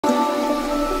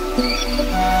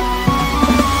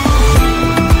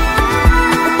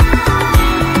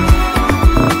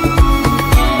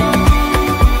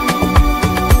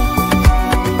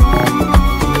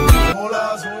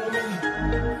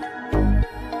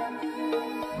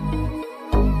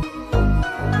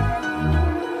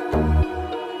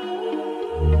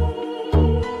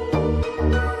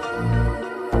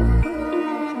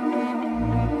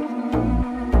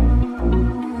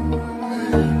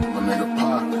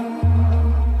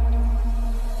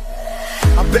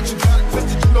Bet you got it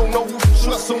twisted, you don't know who to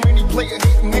trust. So many player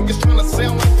hating niggas tryna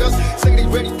sound like us. Say they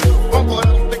ready for the funk, but I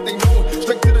don't think they know it.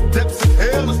 Straight to the depths of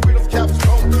hell is where them cowards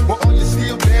going. Well, all you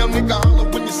still down, nigga, holler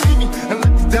when you see me. And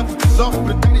let the devil piss off,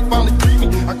 but then they finally free me.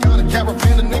 I got a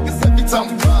caravan of niggas every time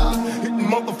we ride, hitting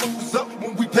motherfuckers up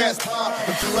when we pass by.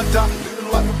 Until I die, live the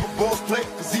life of a boss play.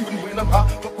 Cause even when I'm high,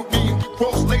 fuck with me and we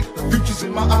cross late. The future's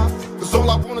in my eyes. Cause all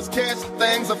I want is cash and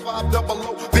things. A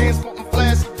 500, bands wanting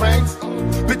flashy rings.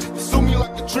 Bitches pursue me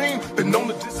like a dream. Been known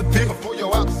to disappear before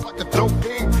your eyes like a dope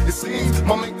game. It seems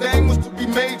my main thing was to be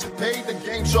major. Paid the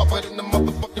game sharper than the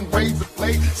motherfucking razor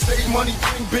blade. Save money,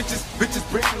 bring bitches, bitches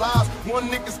bring lies. One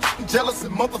nigga's getting jealous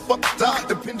and motherfuckers die.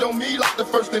 Depend on me like the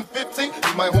first and 15.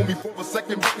 They might hold me for a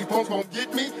second, but these punks won't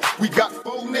get me. We got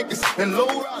 4 niggas and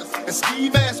low riders and ski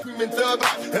masks screaming thug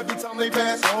life. Every time they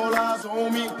pass, all eyes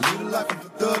on me. Live the life of a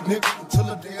thug nigga until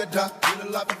the day I die. Live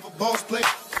the life of a boss player.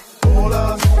 All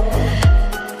eyes on me.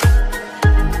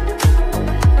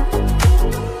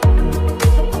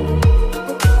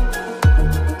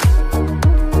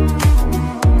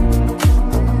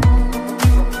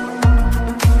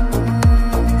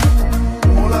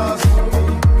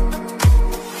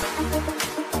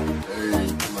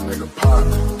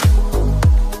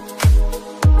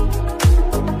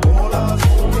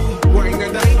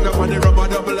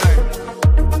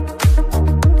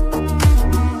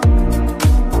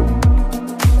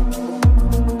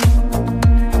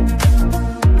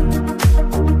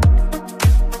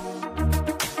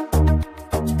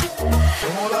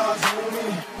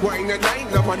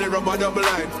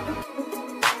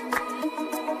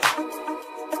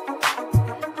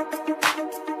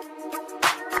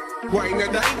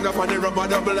 Wine a dine up on the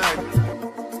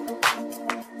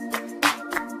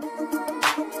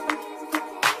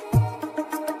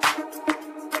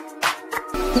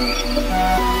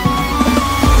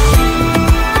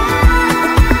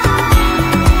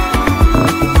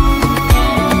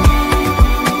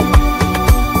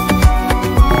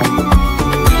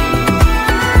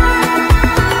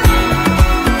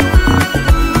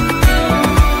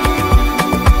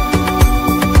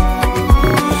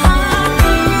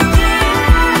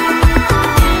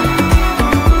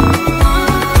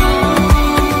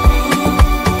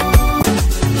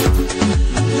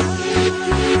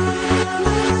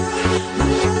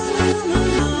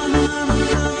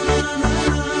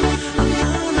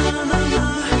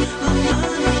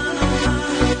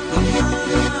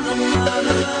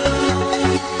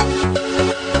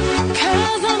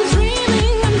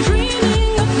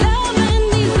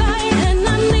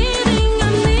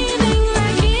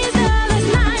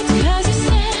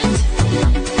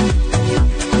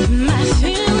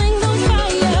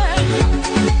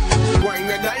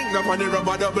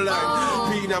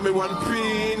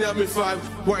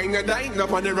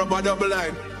rubber double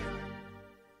line.